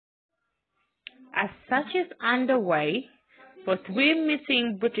A search is underway for three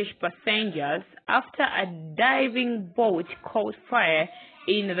missing British passengers after a diving boat caught fire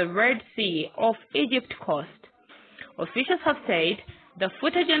in the Red Sea off Egypt coast. Officials have said the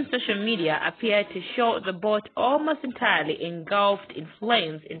footage on social media appeared to show the boat almost entirely engulfed in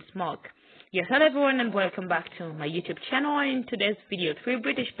flames and smoke. Yes, hello everyone and welcome back to my YouTube channel. In today's video, three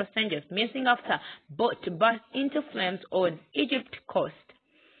British passengers missing after boat burst into flames on Egypt coast.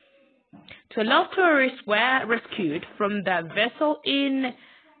 12 tourists were rescued from the vessel in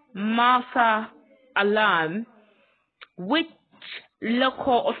Marsa Alam, which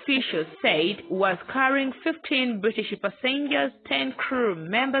local officials said was carrying 15 British passengers, 10 crew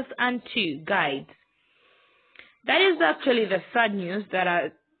members and 2 guides. That is actually the sad news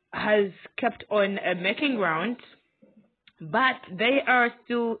that has kept on making rounds, but they are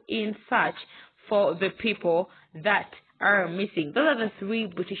still in search for the people that are missing. Those are the three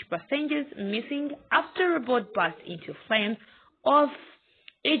British passengers missing after a boat burst into flames off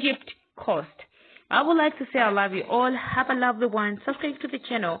Egypt coast. I would like to say I love you all. Have a lovely one. Subscribe to the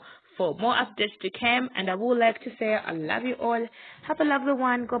channel for more updates to come. And I would like to say I love you all. Have a lovely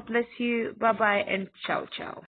one. God bless you. Bye bye and ciao ciao.